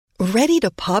Ready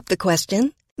to pop the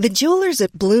question? The jewelers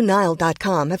at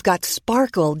BlueNile.com have got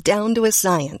sparkle down to a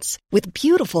science with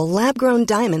beautiful lab-grown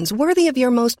diamonds worthy of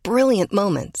your most brilliant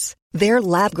moments. Their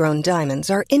lab-grown diamonds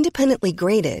are independently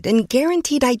graded and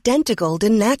guaranteed identical to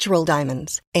natural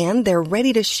diamonds, and they're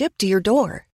ready to ship to your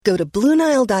door. Go to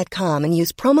BlueNile.com and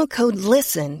use promo code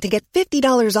LISTEN to get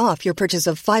 $50 off your purchase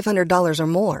of $500 or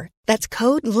more. That's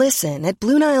code LISTEN at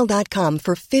BlueNile.com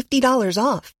for $50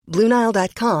 off.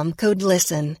 BlueNile.com, code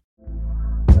LISTEN.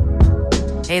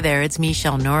 Hey there, it's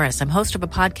Michelle Norris. I'm host of a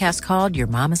podcast called Your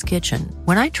Mama's Kitchen.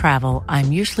 When I travel,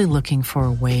 I'm usually looking for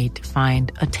a way to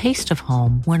find a taste of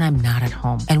home when I'm not at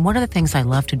home. And one of the things I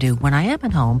love to do when I am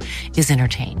at home is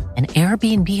entertain. And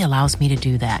Airbnb allows me to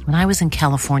do that. When I was in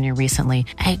California recently,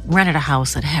 I rented a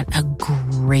house that had a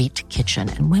great kitchen.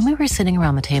 And when we were sitting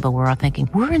around the table, we were all thinking,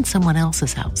 we're in someone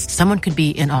else's house. Someone could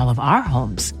be in all of our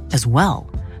homes as well.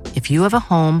 If you have a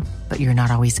home, but you're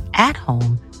not always at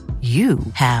home, you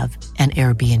have an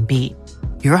Airbnb.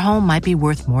 Your home might be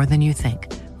worth more than you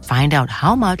think. Find out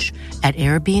how much at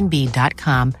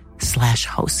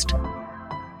airbnb.com/host.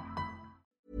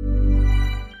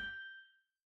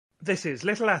 This is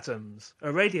Little Atoms,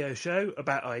 a radio show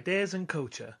about ideas and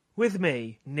culture. With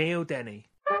me, Neil Denny.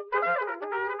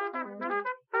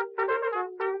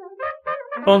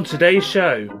 On today's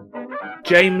show,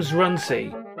 James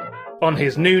Runcie on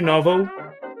his new novel,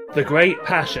 The Great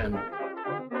Passion.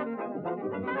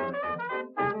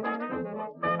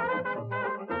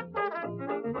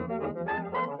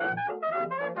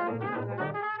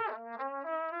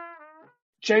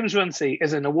 James Runcie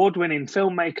is an award-winning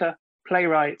filmmaker,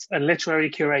 playwright, and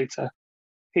literary curator.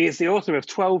 He is the author of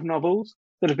 12 novels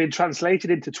that have been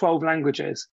translated into 12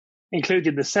 languages,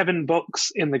 including the 7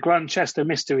 books in the Grantchester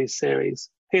Mysteries series.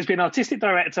 He has been artistic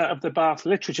director of the Bath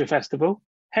Literature Festival,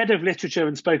 head of literature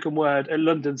and spoken word at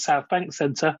London South Bank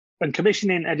Centre, and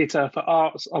commissioning editor for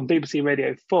arts on BBC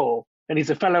Radio 4, and he's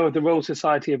a fellow of the Royal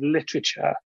Society of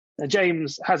Literature. Now,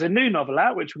 James has a new novel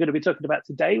out, which we're going to be talking about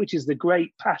today, which is The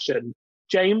Great Passion.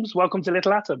 James, welcome to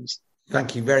Little Atoms.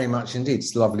 Thank you very much indeed.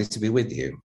 It's lovely to be with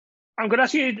you. I'm going to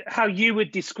ask you how you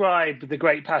would describe The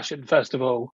Great Passion, first of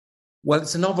all. Well,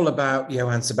 it's a novel about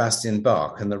Johann Sebastian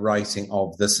Bach and the writing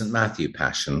of the St. Matthew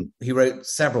Passion. He wrote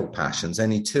several passions,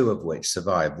 only 2 of which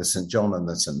survived, the St. John and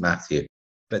the St. Matthew.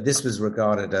 But this was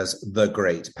regarded as the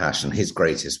Great Passion, his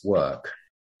greatest work.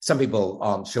 Some people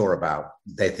aren't sure about,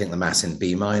 they think the Mass in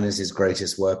B minor is his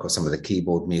greatest work or some of the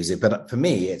keyboard music. But for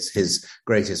me, it's his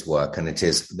greatest work, and it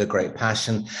is The Great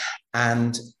Passion.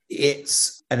 And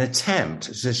it's an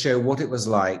attempt to show what it was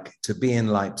like to be in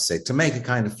Leipzig, to make a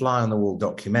kind of fly-on-the-wall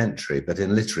documentary, but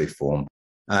in literary form,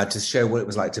 to show what it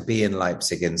was like to be in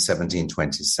Leipzig in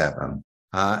 1727.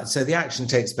 So the action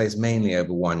takes place mainly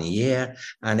over 1 year,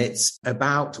 and it's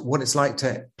about what it's like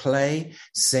to play,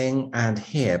 sing, and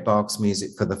hear Bach's music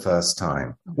for the first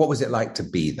time. What was it like to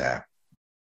be there?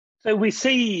 So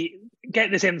we get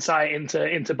this insight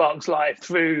into Bach's life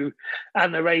through a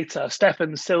narrator,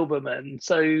 Stefan Silberman.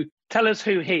 So tell us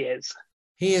who he is.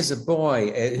 He is a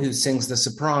boy who sings the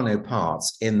soprano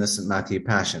parts in the St. Matthew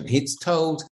Passion. He's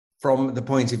told from the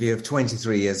point of view of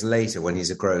 23 years later, when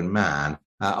he's a grown man,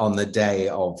 on the day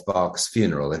of Bach's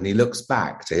funeral. And he looks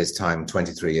back to his time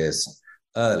 23 years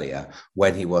earlier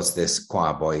when he was this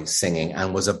choir boy singing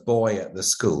and was a boy at the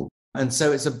school. And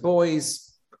so it's a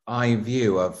boy's eye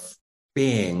view of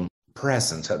being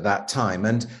present at that time.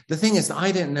 And the thing is that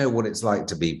I don't know what it's like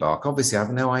to be Bach. Obviously, I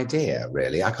have no idea,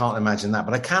 really. I can't imagine that.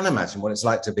 But I can imagine what it's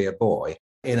like to be a boy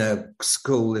in a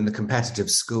school, in the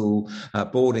competitive school,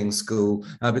 boarding school,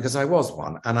 because I was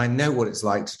one. And I know what it's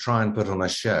like to try and put on a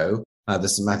show, the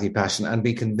St. Matthew Passion, and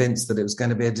be convinced that it was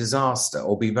going to be a disaster,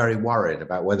 or be very worried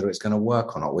about whether it's going to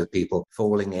work or not, with people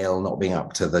falling ill, not being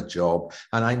up to the job.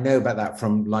 And I know about that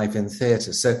from life in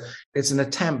theatre. So it's an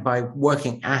attempt by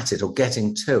working at it or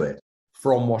getting to it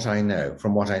from what I know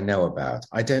about.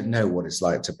 I don't know what it's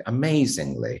like to,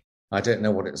 amazingly, I don't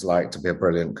know what it's like to be a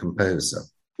brilliant composer.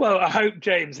 Well, I hope,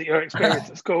 James, that your experience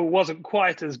at school wasn't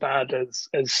quite as bad as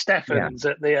Stefan's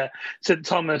at the St.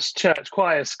 Thomas Church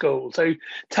Choir School. So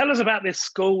tell us about this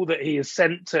school that he is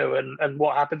sent to and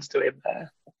what happens to him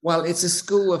there. Well, it's a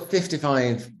school of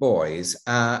 55 boys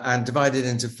and divided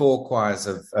into 4 choirs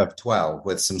of 12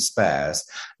 with some spares.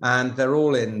 And they're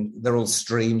all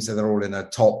streams, so they're all in a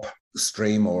top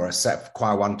stream or a set,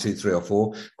 choir 1, 2, 3 or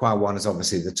 4. Choir 1 is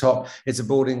obviously the top. It's a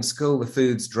boarding school. The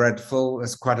food's dreadful.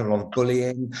 There's quite a lot of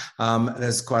bullying.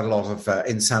 There's quite a lot of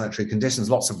insanitary conditions,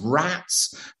 lots of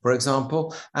rats, for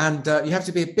example. And you have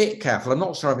to be a bit careful. I'm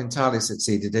not sure I've entirely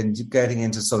succeeded in getting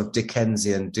into sort of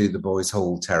Dickensian Do the Boys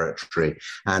Hall territory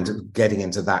and getting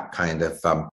into that kind of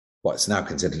what's now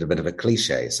considered a bit of a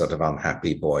cliche, sort of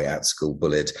unhappy boy at school,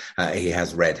 bullied. He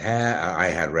has red hair. I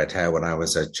had red hair when I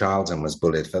was a child and was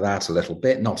bullied for that a little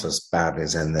bit, not as bad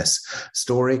as in this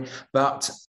story. But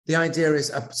the idea is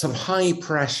a sort of high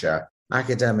pressure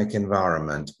academic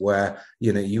environment where,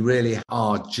 you really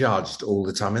are judged all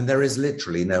the time. And there is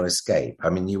literally no escape. I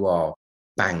mean, you are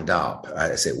banged up,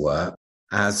 as it were,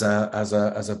 as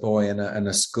a boy in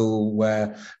a school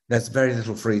where there's very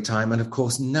little free time and, of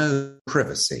course, no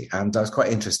privacy. And I was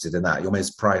quite interested in that. Your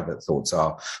most private thoughts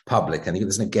are public, and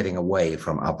there's no getting away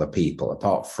from other people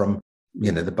apart from,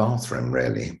 the bathroom,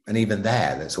 really. And even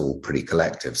there, that's all pretty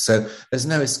collective. So there's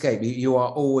no escape. You are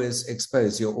always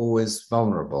exposed. You're always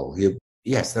vulnerable.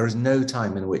 Yes, there is no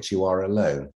time in which you are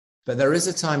alone. But there is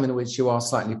a time in which you are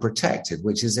slightly protected,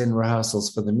 which is in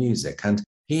rehearsals for the music. And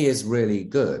he is really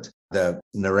good. The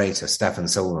narrator, Stefan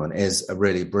Silverman, is a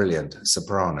really brilliant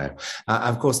soprano.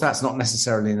 Of course, that's not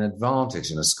necessarily an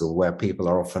advantage in a school where people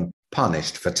are often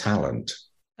punished for talent.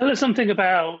 Tell us something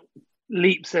about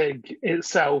Leipzig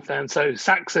itself then. So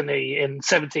Saxony in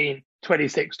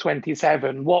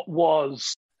 1726-27,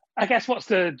 what's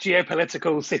the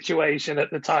geopolitical situation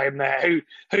at the time there?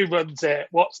 Who runs it?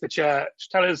 What's the church?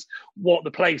 Tell us what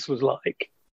the place was like.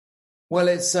 Well,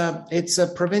 it's a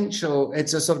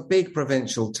sort of big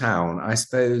provincial town. I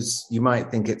suppose you might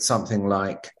think it's something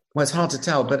like, well, it's hard to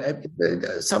tell, but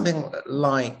something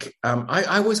like,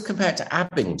 I always compare it to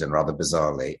Abingdon rather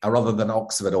bizarrely, rather than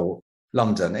Oxford or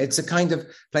London. It's a kind of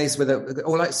place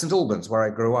or like St Albans, where I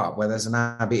grew up, where there's an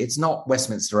abbey. It's not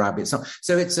Westminster Abbey. It's not.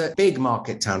 So it's a big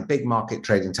market town, big market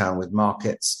trading town with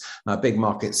markets, big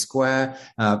market square.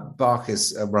 Bach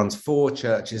runs 4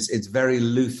 churches. It's very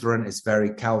Lutheran. It's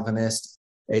very Calvinist.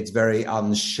 It's very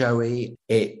unshowy.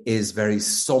 It is very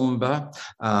somber.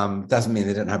 Doesn't mean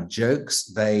they don't have jokes.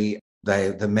 The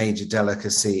major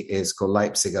delicacy is called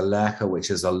Leipziger Lerche, which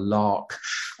is a lark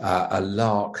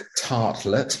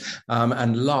tartlet,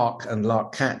 and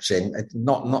lark catching.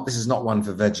 This is not one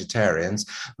for vegetarians.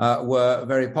 Were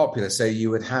very popular. So you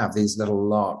would have these little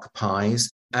lark pies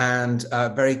and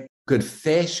very good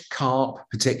fish, carp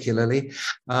particularly,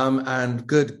 and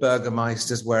good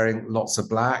burgomeisters wearing lots of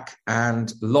black,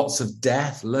 and lots of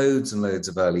death, loads and loads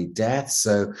of early deaths.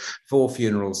 So 4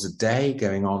 funerals a day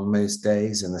going on most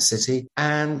days in the city,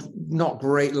 and not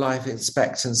great life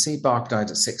expectancy. Bach died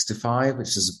at 65,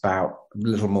 which is about a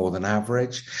little more than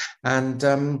average, and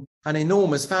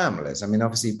enormous families. I mean,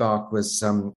 obviously Bach was...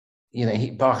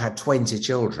 Bach had 20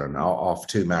 children off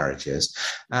 2 marriages,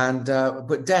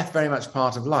 but death very much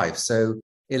part of life. So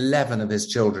 11 of his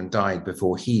children died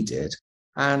before he did.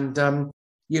 And,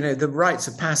 the rites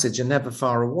of passage are never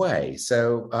far away.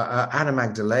 So Anna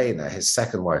Magdalena, his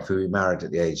second wife, who he married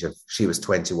at the age of, she was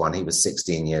 21, he was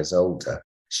 16 years older.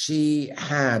 She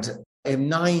had, in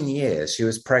 9 years, she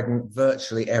was pregnant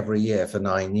virtually every year for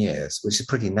 9 years, which is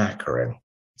pretty knackering.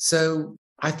 So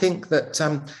I think that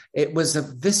it was a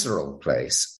visceral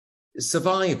place.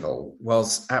 Survival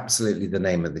was absolutely the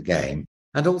name of the game,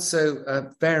 and also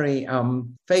a very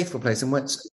faithful place. And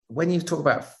when you talk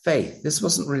about faith, this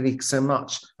wasn't really so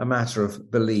much a matter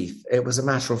of belief. It was a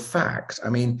matter of fact. I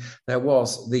mean, there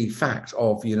was the fact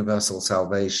of universal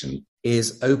salvation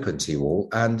is open to you all,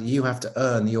 and you have to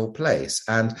earn your place.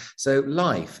 And so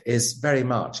life is very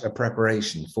much a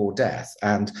preparation for death,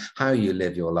 and how you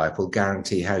live your life will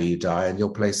guarantee how you die and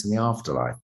your place in the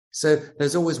afterlife. So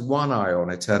there's always one eye on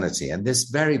eternity, and this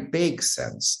very big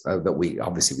sense that we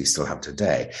still have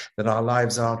today, that our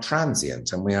lives are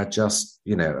transient and we are just,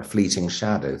 a fleeting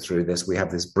shadow through this. We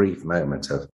have this brief moment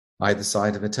of either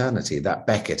side of eternity, that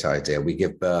Beckett idea, we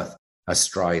give birth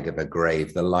astride of a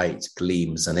grave, the light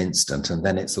gleams an instant, and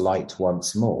then it's light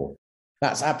once more.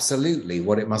 That's absolutely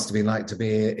what it must have been like to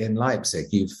be in Leipzig.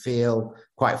 You feel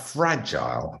quite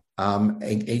fragile.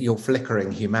 Your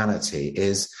flickering humanity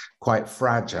is quite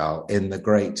fragile in the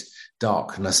great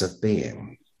darkness of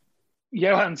being.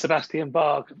 Johann Sebastian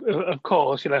Bach, of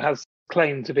course, has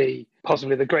claimed to be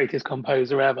possibly the greatest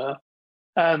composer ever.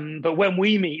 But when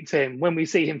we meet him, when we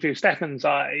see him through Stefan's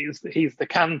eyes, he's the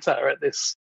cantor at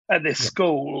this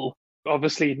school,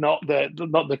 obviously not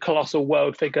the colossal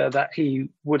world figure that he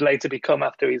would later become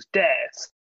after his death.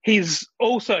 He's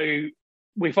also,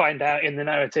 we find out in the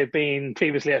narrative, being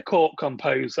previously a court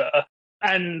composer,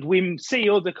 and we see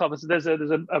other composers. There's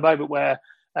a moment where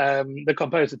the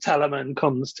composer Telemann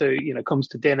comes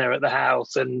to dinner at the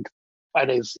house and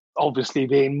is obviously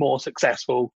being more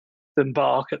successful than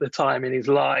Bach at the time in his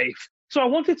life. So I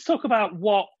wanted to talk about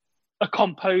what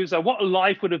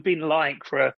life would have been like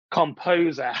for a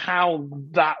composer, how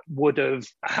they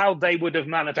would have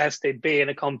manifested being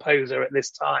a composer at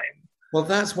this time. Well,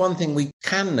 that's one thing we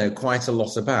can know quite a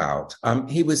lot about.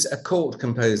 He was a court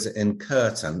composer in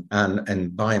Curtin and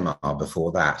in Weimar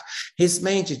before that. His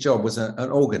major job was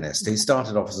an organist. He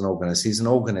started off as an organist. He's an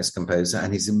organist composer,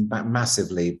 and he's a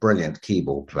massively brilliant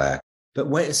keyboard player.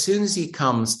 But as soon as he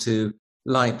comes to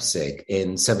Leipzig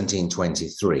in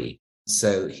 1723,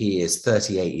 so he is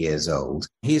 38 years old.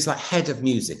 He's like head of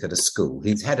music at a school.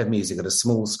 He's head of music at a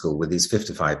small school with these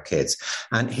 55 kids.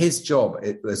 And his job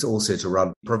was also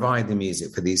to provide the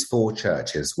music for these 4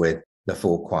 churches with the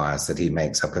 4 choirs that he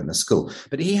makes up in the school.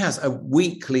 But he has a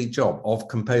weekly job of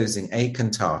composing a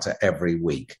cantata every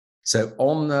week. So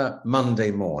on the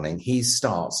Monday morning, he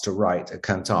starts to write a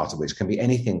cantata, which can be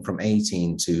anything from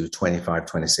 18 to 25,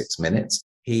 26 minutes.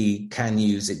 He can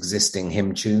use existing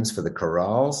hymn tunes for the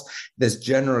chorales. There's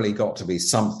generally got to be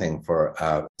something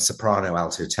for soprano,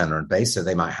 alto, tenor, and bass, so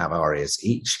they might have arias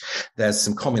each. There's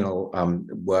some communal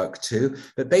work too.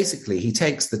 But basically, he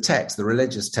takes the text, the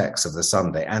religious text of the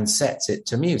Sunday, and sets it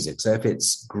to music. So if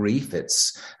it's grief,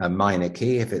 it's a minor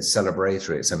key. If it's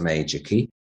celebratory, it's a major key.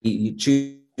 He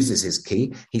chooses his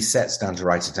key. He sets down to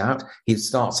write it out. He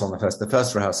starts on the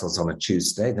first rehearsal's on a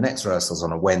Tuesday. The next rehearsal's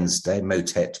on a Wednesday,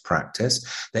 motet practice.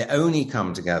 They only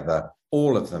come together,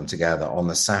 all of them together, on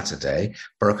the Saturday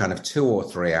for a kind of 2 or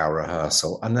 3 hour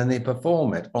rehearsal. And then they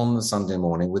perform it on the Sunday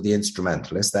morning with the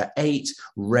instrumentalists. There are 8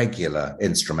 regular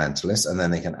instrumentalists, and then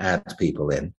they can add people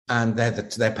in. And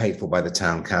they're paid for by the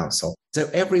town council. So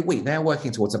every week, they're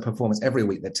working towards a performance every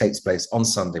week that takes place on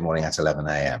Sunday morning at 11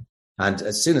 a.m. And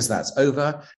as soon as that's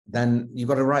over, then you've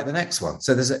got to write the next one.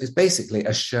 So it's basically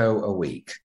a show a week,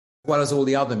 as well as all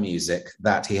the other music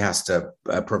that he has to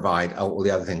provide, all the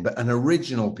other things, but an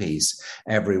original piece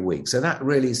every week. So that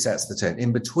really sets the tone.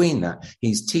 In between that,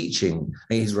 he's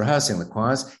rehearsing the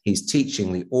choirs, he's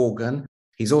teaching the organ.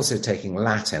 He's also taking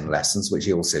Latin lessons, which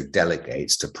he also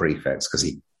delegates to prefects because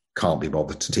he can't be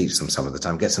bothered to teach them some of the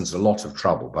time, gets into a lot of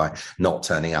trouble by not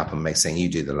turning up and saying, you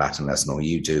do the Latin lesson or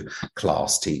you do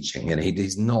class teaching.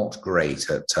 He's not great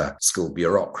at school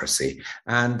bureaucracy.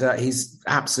 And he's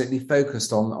absolutely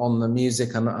focused on the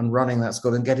music and running that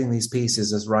school and getting these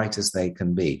pieces as right as they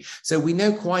can be. So we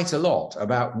know quite a lot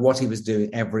about what he was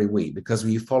doing every week because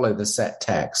we follow the set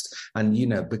text. And,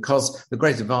 because the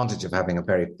great advantage of having a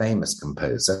very famous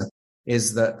composer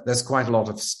is that there's quite a lot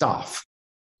of stuff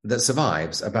that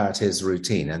survives about his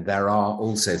routine. And there are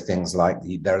also things like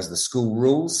the school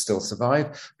rules still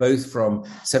survive, both from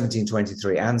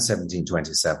 1723 and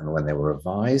 1727 when they were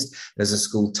revised. There's a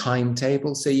school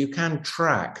timetable, so you can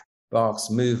track Bach's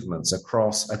movements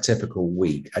across a typical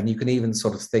week. And you can even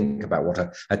sort of think about what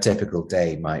a typical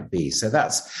day might be. So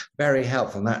that's very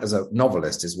helpful. And that, as a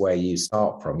novelist, is where you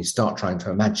start from. You start trying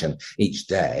to imagine each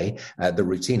day, the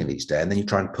routine of each day, and then you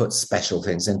try and put special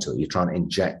things into it. You try and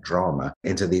inject drama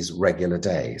into these regular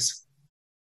days.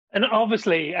 And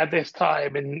obviously, at this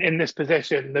time, in this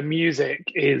position, the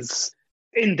music is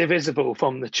indivisible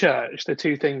from the church. The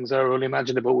two things are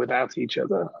unimaginable without each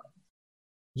other.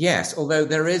 Yes, although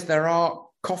there are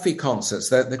coffee concerts,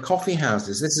 the coffee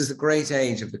houses. This is the great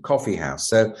age of the coffee house.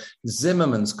 So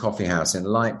Zimmermann's Coffee House in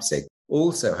Leipzig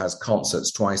also has concerts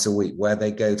twice a week where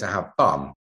they go to have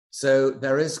fun. So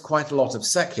there is quite a lot of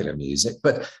secular music,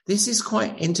 but this is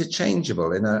quite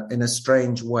interchangeable in a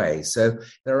strange way. So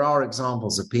there are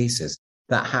examples of pieces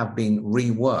that have been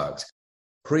reworked.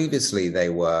 Previously, they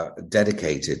were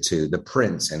dedicated to the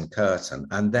Prince in Curtin,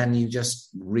 and then you just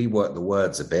rework the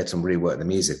words a bit and rework the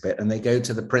music a bit, and they go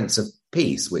to the Prince of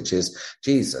Peace, which is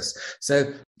Jesus.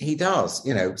 So he does,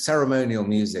 ceremonial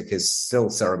music is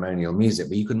still ceremonial music,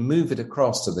 but you can move it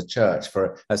across to the church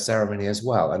for a ceremony as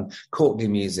well. And courtly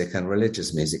music and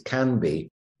religious music can be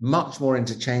much more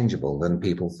interchangeable than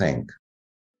people think.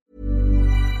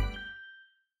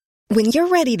 When you're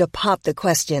ready to pop the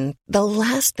question, the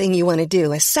last thing you want to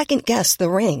do is second-guess the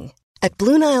ring. At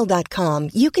BlueNile.com,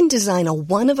 you can design a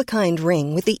one-of-a-kind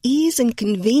ring with the ease and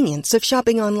convenience of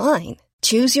shopping online.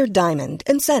 Choose your diamond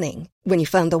and setting. When you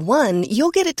find the one, you'll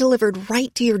get it delivered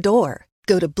right to your door.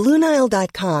 Go to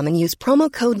BlueNile.com and use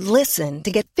promo code LISTEN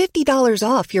to get $50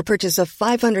 off your purchase of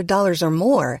 $500 or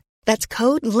more. That's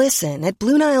code LISTEN at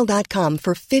BlueNile.com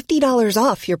for $50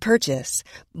 off your purchase.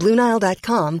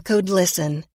 BlueNile.com, code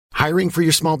LISTEN. Hiring for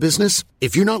your small business?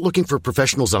 If you're not looking for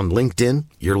professionals on LinkedIn,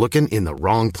 you're looking in the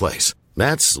wrong place.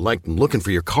 That's like looking for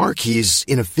your car keys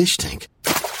in a fish tank.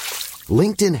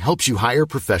 LinkedIn helps you hire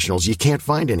professionals you can't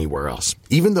find anywhere else,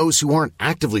 even those who aren't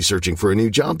actively searching for a new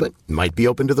job but might be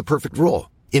open to the perfect role.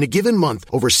 In a given month,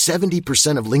 over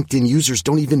 70% of LinkedIn users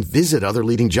don't even visit other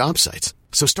leading job sites.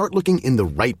 So start looking in the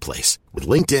right place. With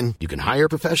LinkedIn, you can hire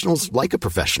professionals like a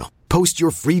professional. Post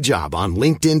your free job on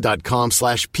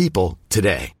linkedin.com/people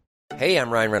today. Hey,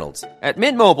 I'm Ryan Reynolds. At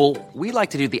Mint Mobile, we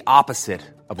like to do the opposite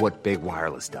of what Big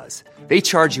Wireless does. They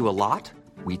charge you a lot,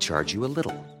 we charge you a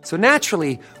little. So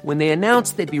naturally, when they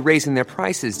announced they'd be raising their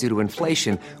prices due to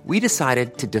inflation, we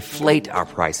decided to deflate our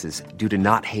prices due to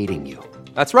not hating you.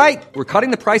 That's right. We're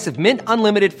cutting the price of Mint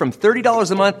Unlimited from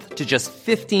 $30 a month to just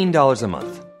 $15 a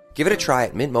month. Give it a try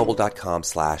at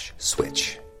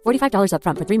mintmobile.com/switch. $45 up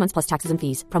front for 3 months plus taxes and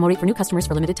fees. Promo rate for new customers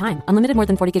for limited time. Unlimited more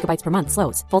than 40 gigabytes per month.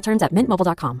 Slows full terms at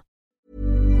mintmobile.com.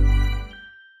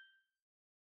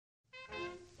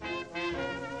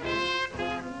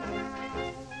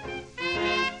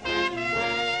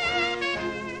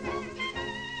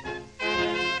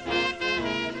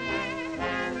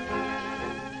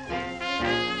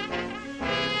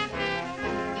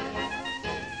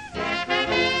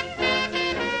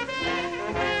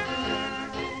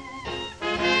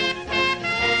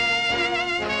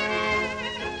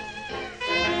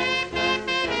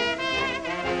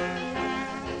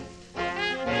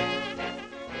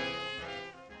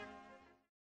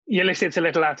 You're listening to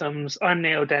Little Atoms. I'm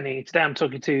Neil Denny. Today I'm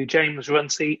talking to James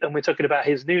Runcie, and we're talking about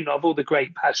his new novel, The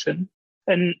Great Passion.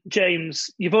 And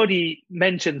James, you've already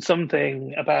mentioned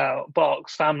something about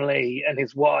Bach's family and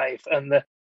his wife, and the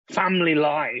family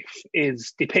life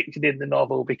is depicted in the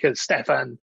novel because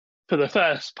Stefan, for the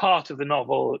first part of the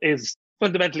novel, is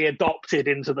fundamentally adopted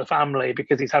into the family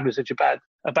because he's having such a bad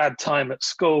time at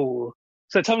school.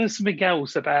 So tell us something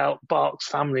else about Bach's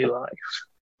family life.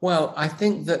 Well, I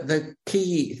think that the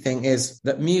key thing is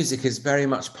that music is very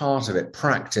much part of it,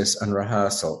 practice and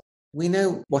rehearsal. We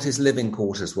know what his living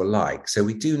quarters were like. So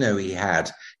we do know he had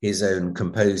his own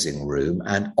composing room,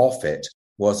 and off it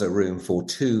was a room for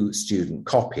 2 student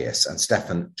copyists, and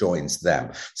Stefan joins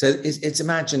them. So it's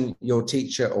imagine your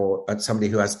teacher or somebody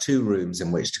who has 2 rooms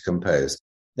in which to compose.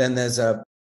 Then there's a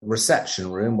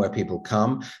reception room where people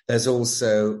come. There's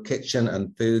also kitchen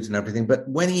and food and everything. But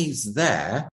when he's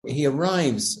there, he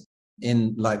arrives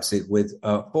in Leipzig with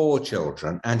 4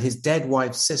 children and his dead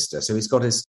wife's sister. So he's got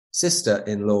his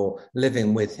sister-in-law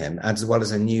living with him, as well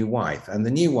as a new wife. And the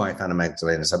new wife, Anna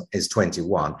Magdalena, is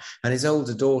 21, and his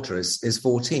older daughter is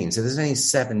 14. So there's only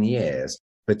 7 years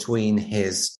between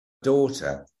his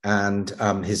daughter and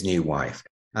his new wife.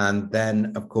 And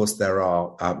then, of course, there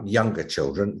are younger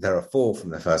children. There are 4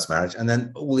 from the first marriage. And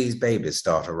then all these babies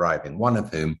start arriving, one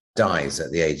of whom dies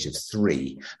at the age of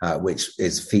 3, which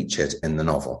is featured in the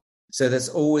novel. So there's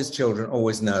always children,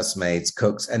 always nursemaids,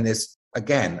 cooks, and there's,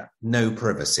 again, no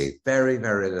privacy, very,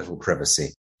 very little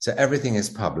privacy. So everything is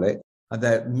public.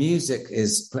 The music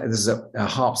there's a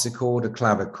harpsichord, a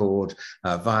clavichord,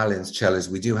 violins, cellos.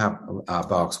 We do have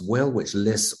Bach's will, which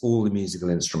lists all the musical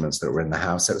instruments that were in the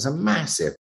house. So it was a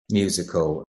massive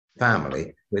musical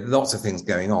family with lots of things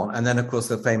going on. And then, of course,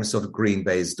 the famous sort of green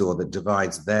baize door that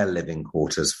divides their living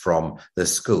quarters from the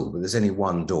school. But there's only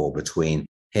one door between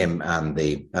him and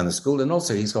the school. And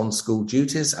also he's on school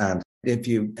duties, and if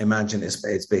you imagine,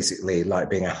 it's basically like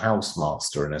being a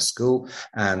housemaster in a school.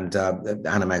 And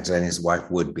Anna Magdalena, his wife,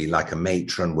 would be like a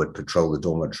matron, would patrol the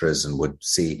dormitories and would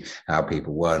see how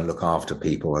people were and look after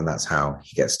people. And that's how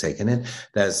he gets taken in.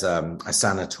 There's a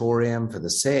sanatorium for the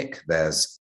sick.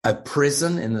 There's a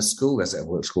prison in the school. There's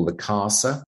what's called the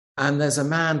Casa. And there's a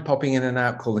man popping in and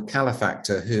out called the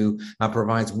calefactor who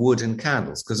provides wood and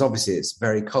candles, because obviously it's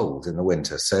very cold in the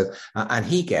winter. So, and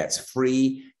he gets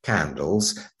free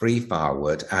candles, free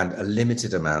firewood, and a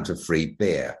limited amount of free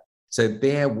beer. So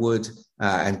beer, wood,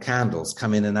 and candles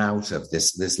come in and out of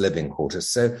this living quarters.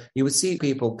 So you would see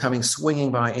people coming,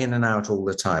 swinging by in and out all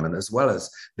the time, and as well as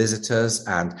visitors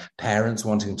and parents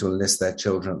wanting to enlist their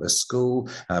children at the school,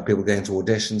 people going to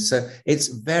auditions. So it's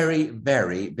very,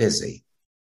 very busy.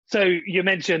 So you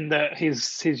mentioned that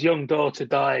his young daughter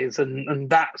dies, and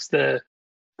that's the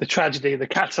tragedy, the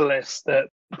catalyst that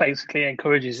basically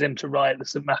encourages him to write the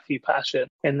St. Matthew Passion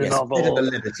in the novel. A bit of a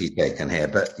liberty taken here,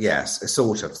 but yes, a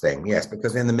sort of thing, yes,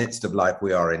 because in the midst of life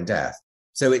we are in death.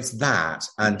 So it's that,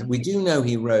 and we do know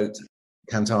he wrote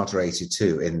Cantata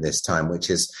 82 in this time, which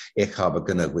is Ich habe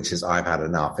genug, which is I've had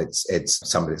enough. It's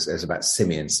about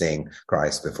Simeon seeing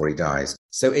Christ before he dies.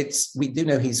 So we do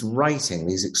know he's writing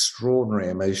these extraordinary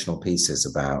emotional pieces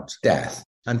about death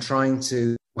and trying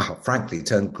to, well, frankly,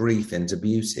 turn grief into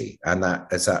beauty. And that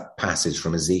is that passage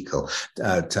from Ezekiel,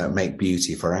 to make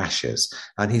beauty for ashes.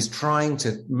 And he's trying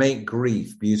to make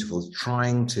grief beautiful,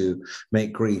 trying to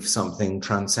make grief something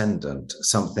transcendent,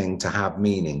 something to have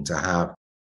meaning, to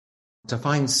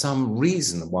find some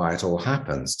reason why it all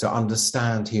happens, to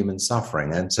understand human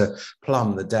suffering and to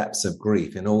plumb the depths of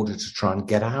grief in order to try and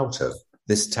get out of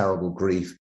this terrible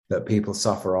grief that people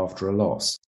suffer after a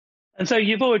loss. And so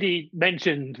you've already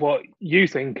mentioned what you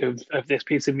think of this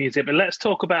piece of music, but let's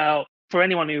talk about for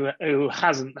anyone who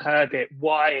hasn't heard it,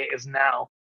 why it has now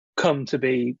come to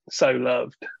be so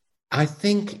loved? I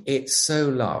think it's so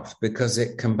loved because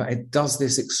it does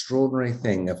this extraordinary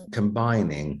thing of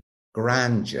combining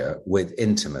grandeur with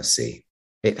intimacy.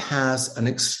 It has an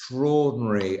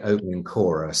extraordinary opening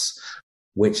chorus,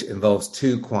 which involves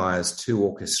two choirs, two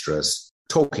orchestras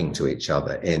talking to each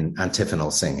other in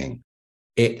antiphonal singing.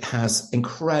 It has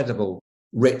incredible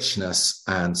richness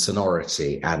and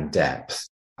sonority and depth,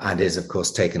 and is, of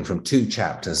course, taken from two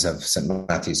chapters of St.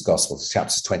 Matthew's Gospel,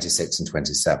 chapters 26 and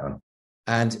 27.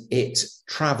 And it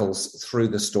travels through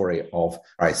the story of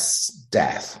Christ's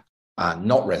death,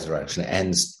 not resurrection. It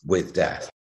ends with death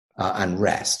and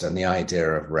rest, and the idea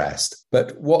of rest.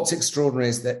 But what's extraordinary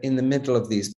is that in the middle of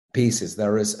these pieces,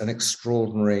 there is an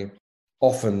extraordinary,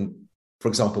 often, for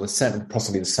example,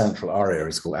 possibly the central aria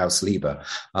is called Ausliebe,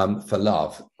 for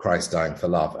love, Christ dying for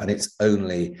love. And it's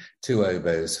only two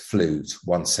oboes, flute,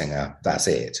 one singer. That's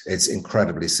it. It's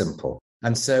incredibly simple.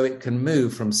 And so it can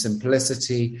move from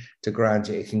simplicity to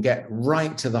grandeur. It can get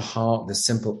right to the heart, the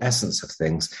simple essence of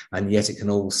things. And yet it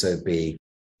can also be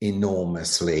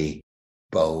enormously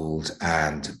bold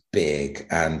and big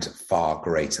and far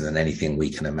greater than anything we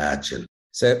can imagine.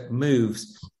 So it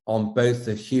moves on both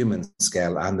the human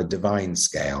scale and the divine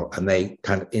scale, and they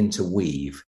kind of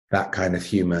interweave that kind of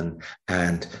human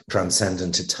and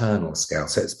transcendent eternal scale.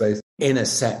 So it's both in a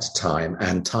set time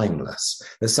and timeless.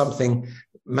 There's something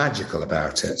magical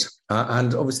about it.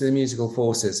 And obviously the musical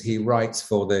forces, he writes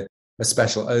for a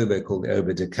special oboe called the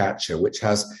oboe da caccia, which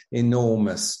has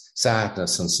enormous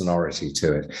sadness and sonority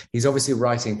to it. He's obviously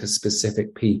writing for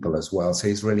specific people as well, so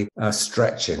he's really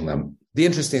stretching them. The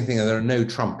interesting thing is there are no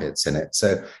trumpets in it,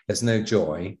 so there's no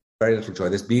joy, very little joy.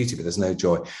 There's beauty, but there's no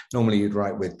joy. Normally you'd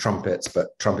write with trumpets, but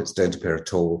trumpets don't appear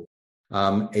at all.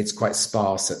 It's quite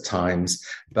sparse at times,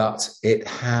 but it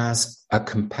has a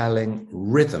compelling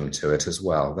rhythm to it as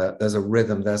well. There's a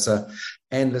rhythm, there's a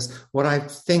endless... What I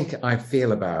think I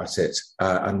feel about it,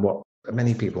 and what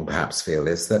many people perhaps feel,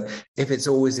 is that if it's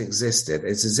always existed,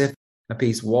 it's as if a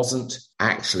piece wasn't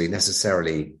actually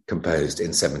necessarily composed in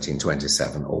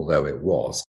 1727, although it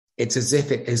was. It's as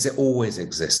if it always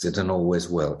existed and always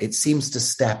will. It seems to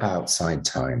step outside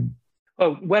time.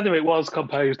 Well, whether it was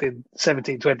composed in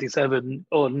 1727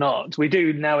 or not, we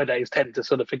do nowadays tend to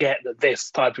sort of forget that this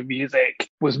type of music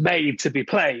was made to be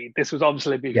played. This was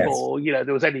obviously before,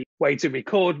 there was any way to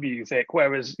record music,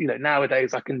 whereas,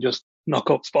 nowadays I can just knock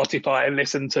up Spotify and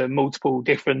listen to multiple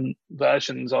different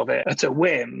versions of it at a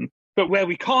whim. But where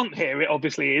we can't hear it,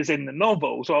 obviously, is in the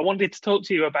novel. So I wanted to talk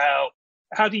to you about,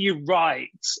 how do you write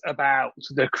about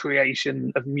the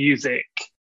creation of music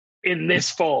in this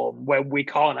form when we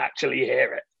can't actually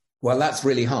hear it? Well, that's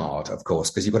really hard, of course,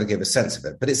 because you've got to give a sense of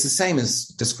it. But it's the same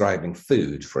as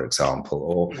describing4od, for example,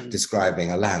 or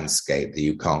describing a landscape that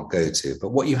you can't go to. But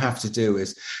what you have to do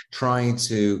is try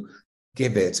to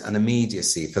give it an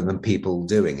immediacy for the people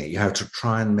doing it. You have to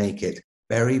try and make it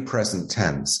very present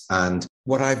tense. And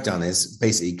what I've done is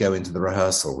basically go into the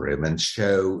rehearsal room and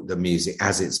show the music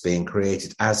as it's being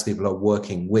created, as people are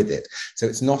working with it. So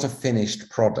it's not a finished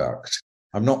product.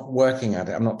 I'm not working at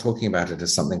it. I'm not talking about it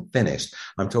as something finished.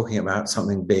 I'm talking about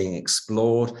something being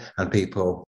explored and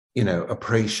people,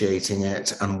 appreciating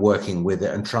it and working with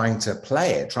it and trying to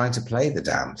play the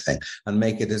damn thing and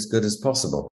make it as good as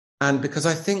possible. And because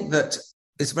I think that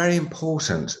it's very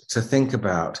important to think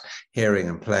about hearing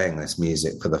and playing this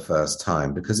music for the first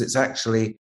time, because it's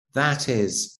actually, that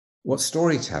is what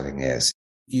storytelling is.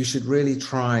 You should really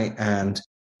try and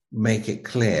make it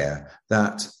clear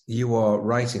that you are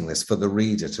writing this for the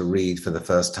reader to read for the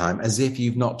first time, as if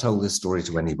you've not told this story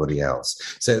to anybody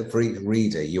else. So for each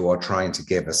reader, you are trying to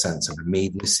give a sense of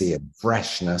immediacy and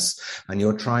freshness, and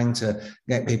you're trying to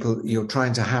get people, you're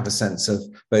trying to have a sense of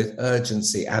both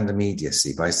urgency and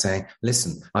immediacy by saying,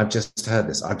 listen, I've just heard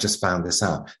this, I've just found this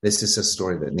out. This is a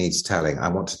story that needs telling. I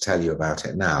want to tell you about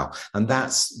it now. And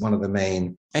that's one of the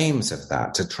main aims of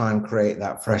that, to try and create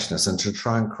that freshness and to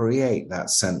try and create that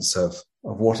sense of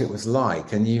what it was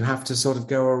like. And you have to sort of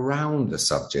go around the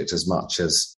subject as much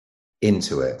as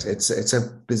into it. It's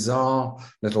a bizarre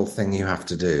little thing you have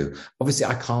to do. Obviously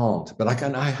I can't, but I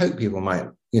can. I hope people might,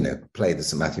 play the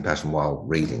St. Matthew Passion while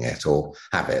reading it or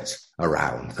have it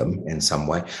around them in some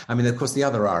way. I mean, of course, the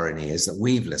other irony is that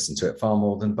we've listened to it far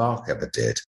more than Bach ever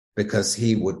did, because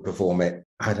he would perform it,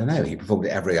 he performed it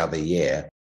every other year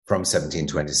from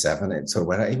 1727. It sort of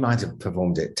went, he might have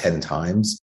performed it 10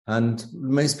 times. And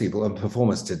most people and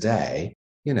performers today,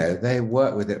 they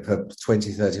work with it for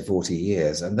 20, 30, 40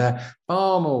 years, and they're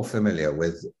far more familiar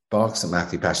with Bach's St.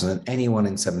 Matthew Passion than anyone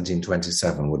in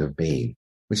 1727 would have been,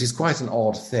 which is quite an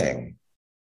odd thing.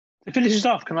 To finish us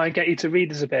off, can I get you to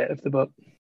read us a bit of the book?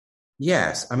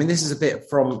 Yes, I mean, this is a bit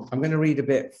from. I'm going to read a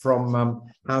bit from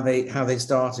how they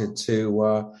started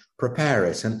to prepare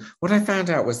it. And what I found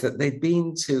out was that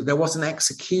there was an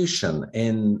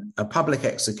execution, a public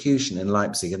execution in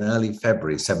Leipzig in early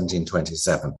February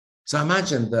 1727. So I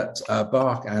imagine that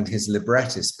Bach and his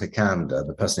librettist Picander,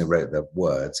 the person who wrote the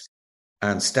words,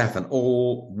 and Stefan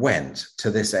all went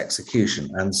to this execution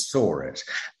and saw it,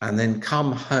 and then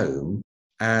come home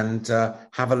and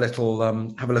have a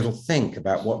little think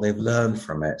about what they've learned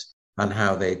from it and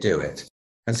how they do it.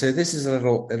 And so this is a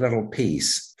little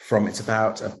piece from. It's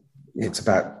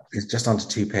just under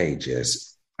 2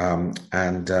 pages,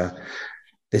 and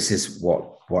this is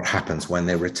what happens when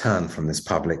they return from this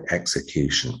public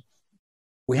execution.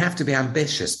 We have to be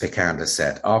ambitious, Picander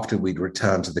said, after we'd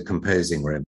returned to the composing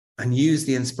room, and use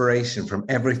the inspiration from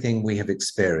everything we have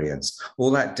experienced,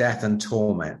 all that death and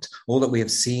torment, all that we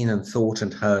have seen and thought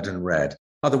and heard and read.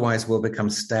 Otherwise, we'll become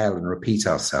stale and repeat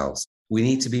ourselves. We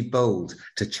need to be bold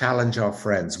to challenge our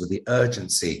friends with the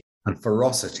urgency and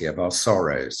ferocity of our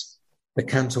sorrows. The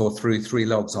cantor threw 3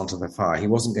 logs onto the fire. He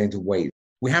wasn't going to wait.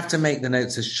 We have to make the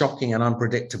notes as shocking and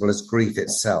unpredictable as grief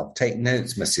itself. Take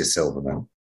notes, Monsieur Silverman.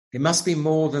 It must be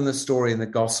more than the story in the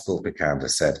gospel, Picander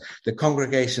said. The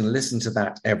congregation listened to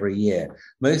that every year.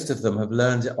 Most of them have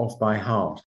learned it off by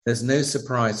heart. There's no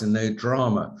surprise and no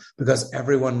drama because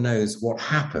everyone knows what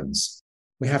happens.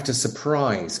 We have to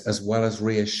surprise as well as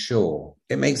reassure.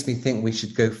 It makes me think we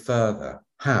should go further.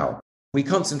 How? We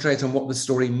concentrate on what the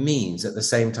story means at the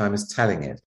same time as telling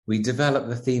it. We develop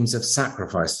the themes of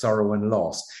sacrifice, sorrow, and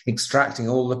loss, extracting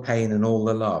all the pain and all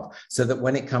the love, so that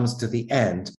when it comes to the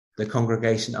end, the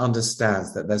congregation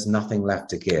understands that there's nothing left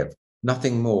to give.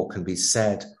 Nothing more can be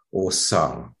said or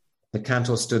sung. The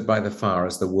cantor stood by the fire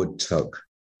as the wood took,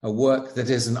 a work that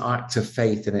is an act of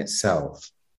faith in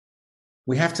itself.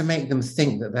 We have to make them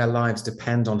think that their lives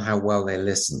depend on how well they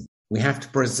listen. We have to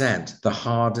present the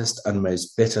hardest and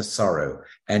most bitter sorrow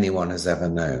anyone has ever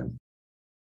known.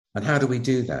 And how do we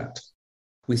do that?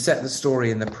 We set the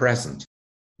story in the present.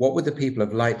 What would the people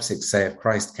of Leipzig say if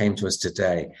Christ came to us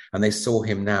today and they saw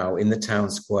him now in the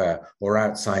town square or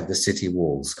outside the city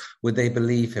walls? Would they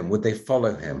believe him? Would they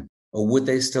follow him? Or would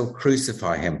they still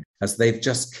crucify him as they've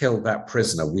just killed that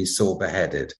prisoner we saw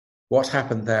beheaded? What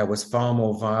happened there was far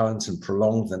more violent and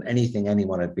prolonged than anything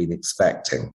anyone had been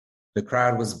expecting. The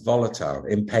crowd was volatile,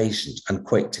 impatient, and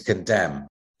quick to condemn.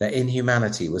 Their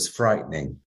inhumanity was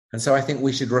frightening. And so I think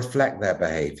we should reflect their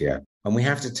behavior. And we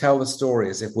have to tell the story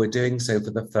as if we're doing so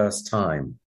for the first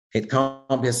time. It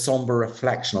can't be a somber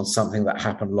reflection on something that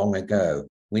happened long ago.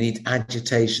 We need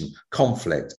agitation,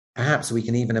 conflict. Perhaps we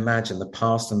can even imagine the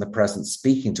past and the present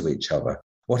speaking to each other,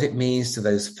 what it means to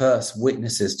those first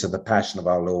witnesses to the passion of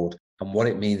our Lord and what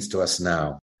it means to us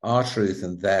now, our truth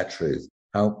and their truth,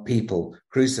 how people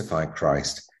crucify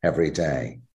Christ every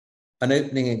day. An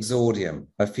opening exordium,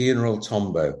 a funeral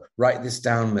tombeau. Write this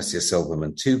down, Monsieur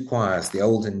Silverman. 2 choirs, the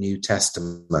Old and New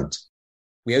Testament.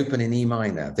 We open in E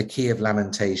minor, the key of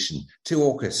lamentation, 2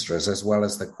 orchestras as well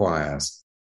as the choirs.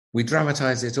 We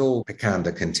dramatize it all,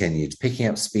 Picander continued, picking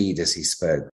up speed as he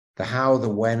spoke. The how, the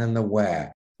when, and the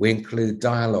where. We include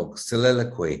dialogue,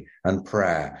 soliloquy, and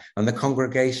prayer, and the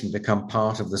congregation become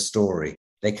part of the story.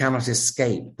 They cannot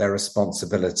escape their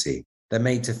responsibility. They're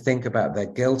made to think about their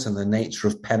guilt and the nature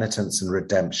of penitence and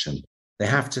redemption. They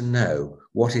have to know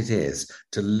what it is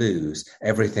to lose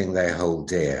everything they hold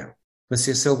dear.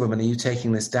 Monsieur Silverman, are you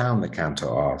taking this down? The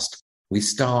cantor asked. We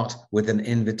start with an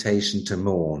invitation to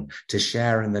mourn, to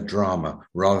share in the drama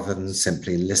rather than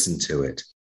simply listen to it.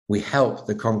 We help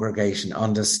the congregation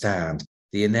understand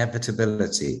the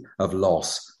inevitability of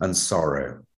loss and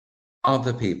sorrow.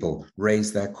 Other people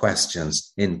raise their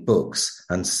questions in books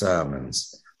and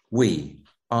sermons. We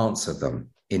answer them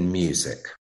in music.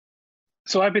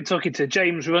 So I've been talking to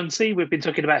James Runcie. We've been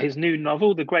talking about his new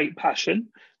novel, The Great Passion,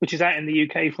 which is out in the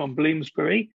UK from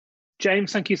Bloomsbury.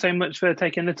 James, thank you so much for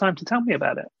taking the time to tell me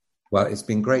about it. Well, it's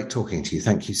been great talking to you.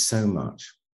 Thank you so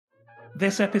much.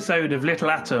 This episode of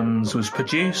Little Atoms was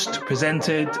produced,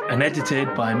 presented and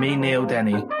edited by me, Neil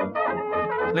Denny.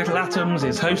 Little Atoms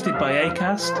is hosted by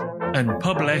Acast and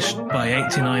published by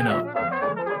 89Up.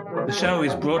 The show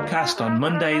is broadcast on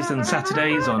Mondays and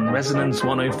Saturdays on Resonance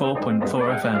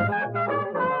 104.4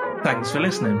 FM. Thanks for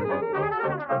listening.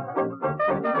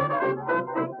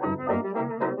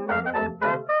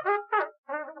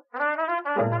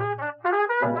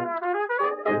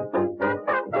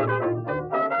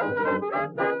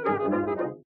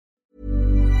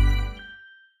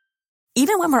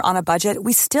 Even when we're on a budget,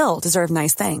 we still deserve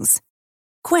nice things.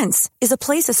 Quince is a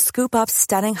place to scoop up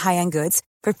stunning high-end goods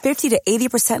for 50 to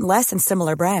 80% less than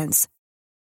similar brands.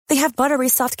 They have buttery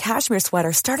soft cashmere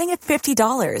sweaters starting at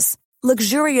 $50,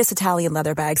 luxurious Italian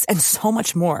leather bags, and so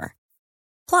much more.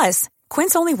 Plus,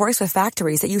 Quince only works with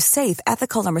factories that use safe,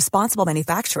 ethical, and responsible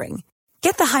manufacturing.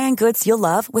 Get the high-end goods you'll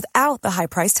love without the high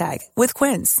price tag with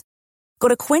Quince. Go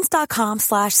to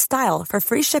quince.com/style for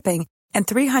free shipping and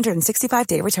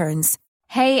 365-day returns.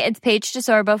 Hey, it's Paige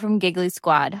DeSorbo from Giggly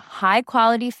Squad. High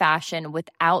quality fashion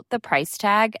without the price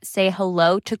tag. Say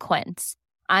hello to Quince.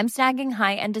 I'm snagging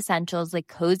high-end essentials like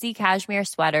cozy cashmere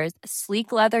sweaters,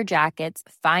 sleek leather jackets,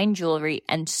 fine jewelry,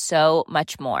 and so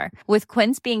much more. With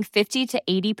Quince being 50 to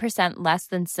 80% less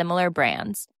than similar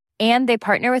brands. And they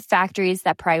partner with factories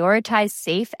that prioritize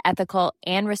safe, ethical,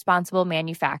 and responsible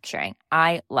manufacturing.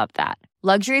 I love that.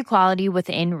 Luxury quality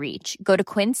within reach. Go to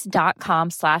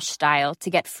quince.com/style to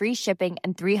get free shipping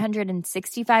and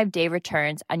 365-day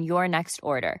returns on your next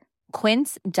order.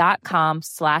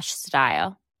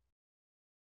 Quince.com/style.